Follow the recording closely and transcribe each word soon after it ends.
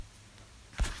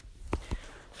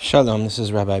Shalom, this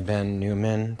is Rabbi Ben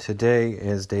Newman. Today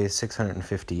is day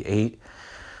 658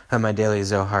 of my daily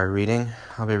Zohar reading.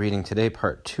 I'll be reading today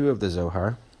part 2 of the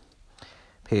Zohar,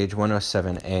 page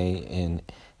 107a in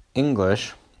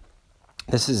English.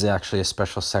 This is actually a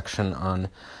special section on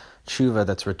tshuva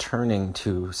that's returning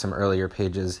to some earlier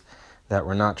pages that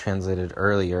were not translated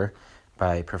earlier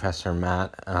by Professor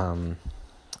Matt. And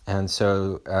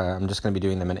so I'm just going to be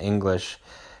doing them in English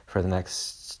for the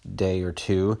next day or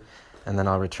two. And then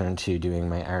I'll return to doing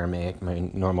my Aramaic, my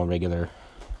normal, regular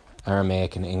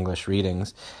Aramaic and English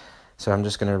readings. So I'm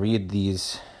just going to read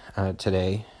these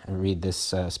today and read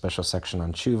this special section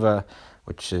on tshuva,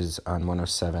 which is on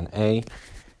 107a.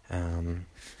 I'm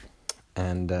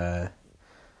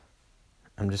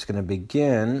just going to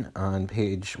begin on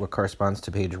what corresponds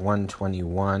to page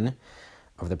 121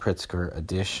 of the Pritzker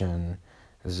edition,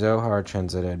 Zohar,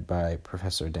 translated by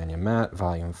Professor Daniel Matt,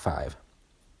 Volume 5.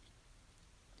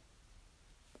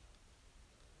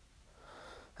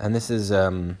 And this is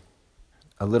a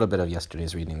little bit of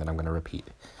yesterday's reading that I'm going to repeat.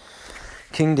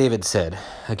 King David said,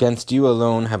 "Against you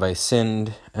alone have I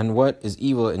sinned, and what is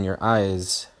evil in your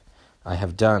eyes I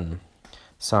have done."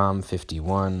 Psalm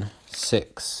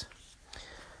 51:6.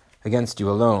 Against you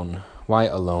alone. Why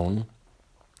alone?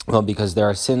 Well, because there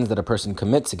are sins that a person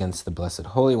commits against the Blessed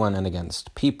Holy One and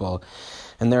against people,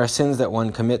 and there are sins that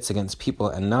one commits against people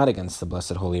and not against the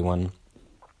Blessed Holy One.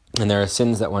 And there are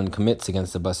sins that one commits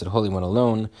against the Blessed Holy One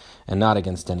alone, and not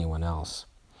against anyone else.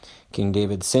 King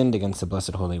David sinned against the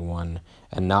Blessed Holy One,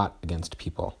 and not against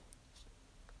people.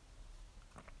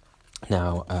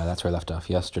 Now, that's where I left off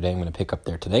yesterday. I'm going to pick up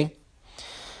there today.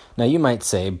 Now, you might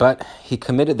say, but he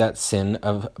committed that sin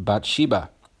of Bathsheba.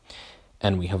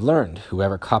 And we have learned,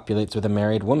 whoever copulates with a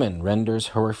married woman renders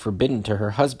her forbidden to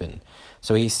her husband.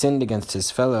 So he sinned against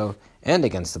his fellow and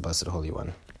against the Blessed Holy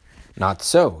One. Not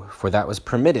so, for that was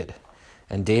permitted,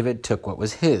 and David took what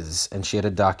was his, and she had a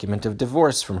document of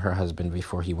divorce from her husband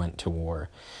before he went to war.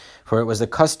 For it was the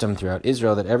custom throughout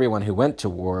Israel that everyone who went to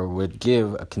war would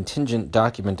give a contingent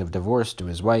document of divorce to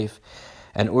his wife,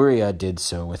 and Uriah did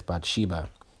so with Bathsheba.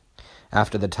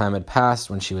 After the time had passed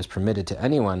when she was permitted to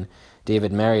anyone,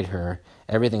 David married her.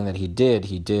 Everything that he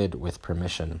did with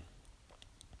permission.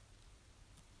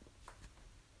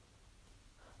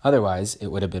 Otherwise, it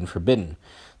would have been forbidden.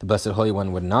 The Blessed Holy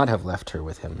One would not have left her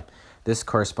with him. This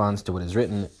corresponds to what is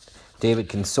written, David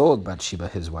consoled Bathsheba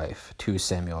his wife, 2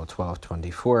 Samuel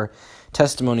 12:24,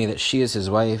 testimony that she is his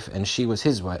wife, and she was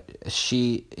his wife.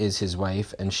 She is his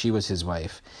wife, and she was his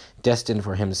wife, destined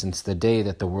for him since the day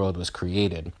that the world was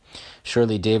created.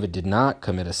 Surely David did not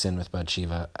commit a sin with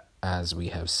Bathsheba, as we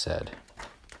have said.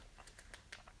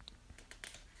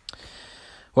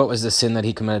 What was the sin that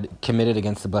he committed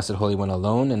against the Blessed Holy One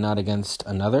alone and not against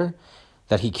another?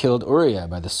 That he killed Uriah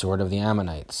by the sword of the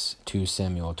Ammonites, 2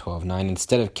 Samuel 12:9,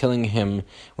 instead of killing him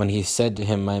when he said to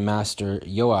him, "My master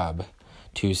Joab,"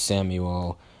 2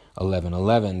 Samuel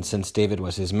 11:11, since David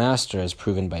was his master as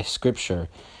proven by Scripture.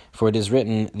 For it is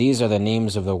written, "These are the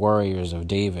names of the warriors of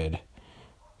David,"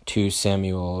 2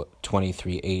 Samuel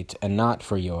 23:8, and not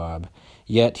for Joab.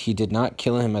 Yet he did not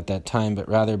kill him at that time, but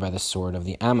rather by the sword of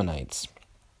the Ammonites.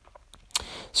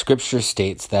 Scripture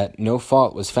states that no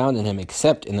fault was found in him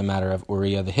except in the matter of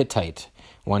Uriah the Hittite,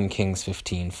 1 Kings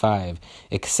 15:5.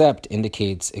 Except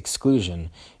indicates exclusion.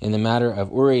 In the matter of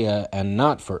Uriah and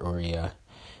not for Uriah.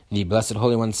 The Blessed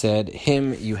Holy One said,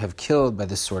 "Him you have killed by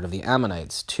the sword of the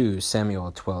Ammonites," 2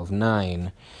 Samuel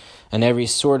 12:9. And every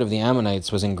sword of the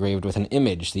Ammonites was engraved with an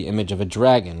image, the image of a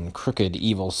dragon, crooked,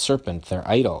 evil serpent, their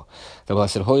idol. The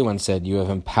Blessed Holy One said, "You have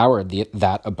empowered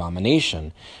that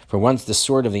abomination." For once the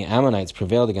sword of the Ammonites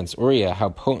prevailed against Uriah, how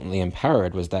potently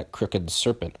empowered was the crooked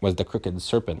serpent.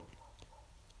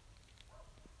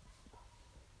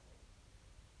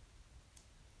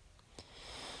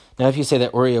 Now if you say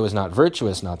that Uriah was not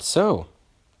virtuous, not so.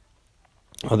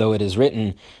 Although it is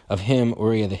written of him,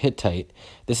 Uriah the Hittite,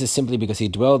 this is simply because he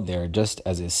dwelled there, just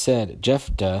as is said,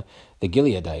 Jephthah the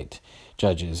Gileadite,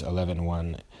 Judges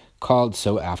 11:1, called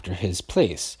so after his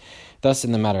place. Thus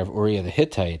in the matter of Uriah the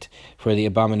Hittite, for the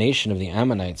abomination of the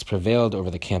Ammonites prevailed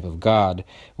over the camp of God,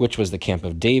 which was the camp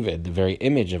of David, the very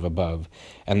image of above,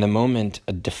 and the moment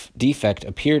a defect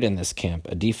appeared in this camp,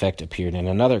 a defect appeared in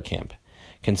another camp.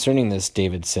 Concerning this,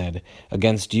 David said,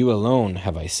 "Against you alone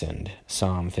have I sinned,"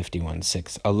 Psalm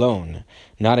 51:6, alone,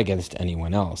 not against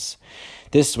anyone else.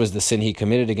 This was the sin he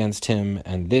committed against him,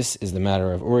 and this is the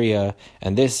matter of Uriah,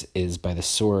 and this is by the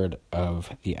sword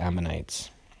of the Ammonites.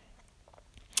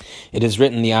 It is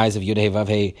written, the eyes of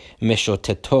Yudhe-Vavhe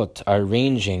Meshotetot are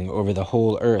ranging over the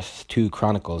whole earth, 2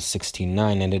 Chronicles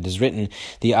 16:9. And it is written,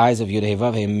 the eyes of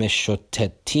Yudhe-Vavhe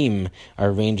Meshotetim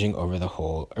are ranging over the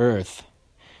whole earth.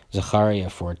 Zechariah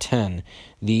 4:10.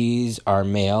 These are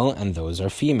male and those are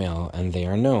female, and they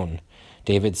are known.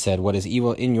 David said, what is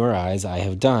evil in your eyes I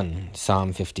have done.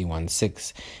 Psalm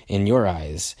 51:6. In your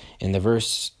eyes. The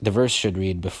verse should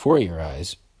read, before your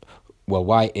eyes. Well,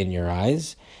 why in your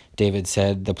eyes? David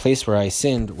said, the place where I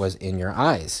sinned was in your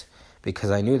eyes,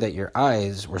 because I knew that your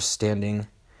eyes were standing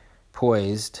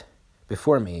poised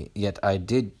before me, yet I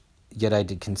did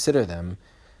consider them.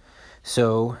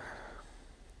 So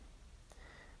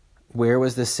where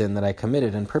was the sin that I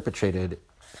committed and perpetrated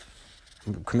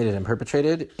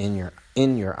in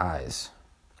your eyes?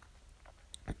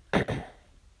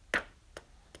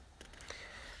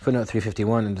 Footnote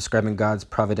 351, in describing God's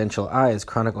providential eyes,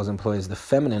 Chronicles employs the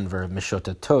feminine verb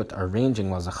mishotatot, are ranging,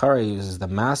 while Zechariah uses the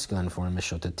masculine form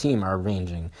mishotatim, are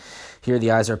ranging. Here the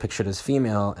eyes are pictured as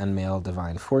female and male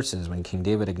divine forces. When King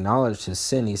David acknowledged his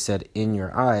sin, he said, in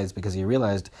your eyes, because he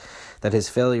realized that his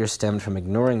failure stemmed from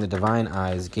ignoring the divine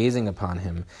eyes gazing upon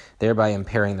him, thereby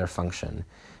impairing their function.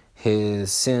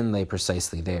 His sin lay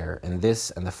precisely there. In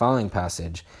this and the following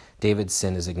passage, David's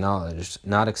sin is acknowledged,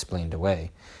 not explained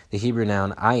away. The Hebrew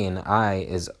noun ayin, eye,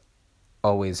 is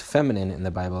always feminine in the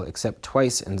Bible, except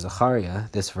twice in Zechariah,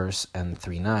 this verse, and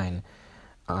 3:9.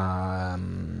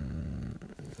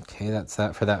 Okay, that's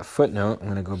that for that footnote. I'm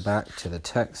going to go back to the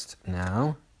text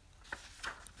now.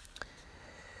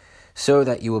 So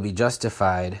that you will be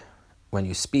justified when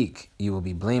you speak, you will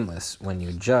be blameless when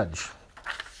you judge.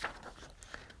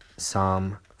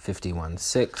 Psalm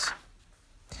 51:6.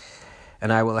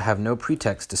 And I will have no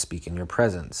pretext to speak in your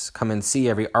presence. Come and see,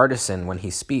 every artisan, when he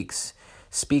speaks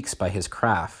by his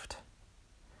craft.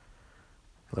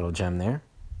 A little gem there.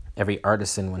 Every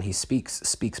artisan, when he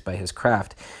speaks by his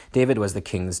craft. David was the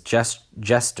king's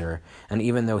jester, and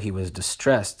even though he was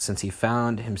distressed, since he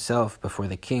found himself before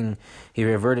the king, he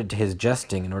reverted to his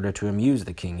jesting in order to amuse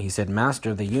the king. He said, Master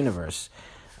of the universe,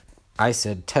 I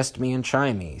said, test me and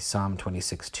try me, Psalm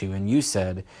 26:2, and you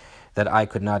said that I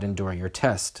could not endure your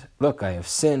test. Look, I have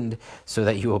sinned, so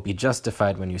that you will be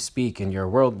justified when you speak, and your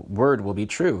word will be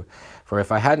true. For if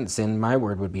I hadn't sinned, my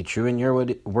word would be true, and your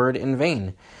word in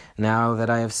vain. Now that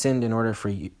I have sinned in order for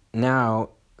your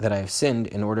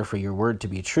word to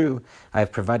be true, I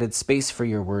have provided space for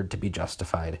your word to be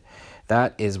justified.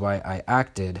 That is why I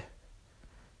acted,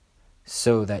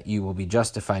 so that you will be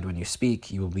justified when you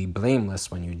speak, you will be blameless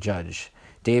when you judge.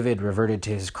 David reverted to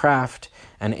his craft,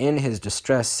 and in his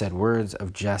distress said words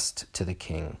of jest to the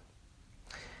king.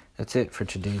 That's it for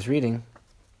today's reading.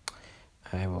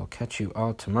 I will catch you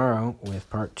all tomorrow with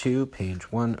part 2,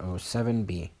 page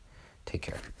 107b. Take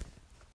care.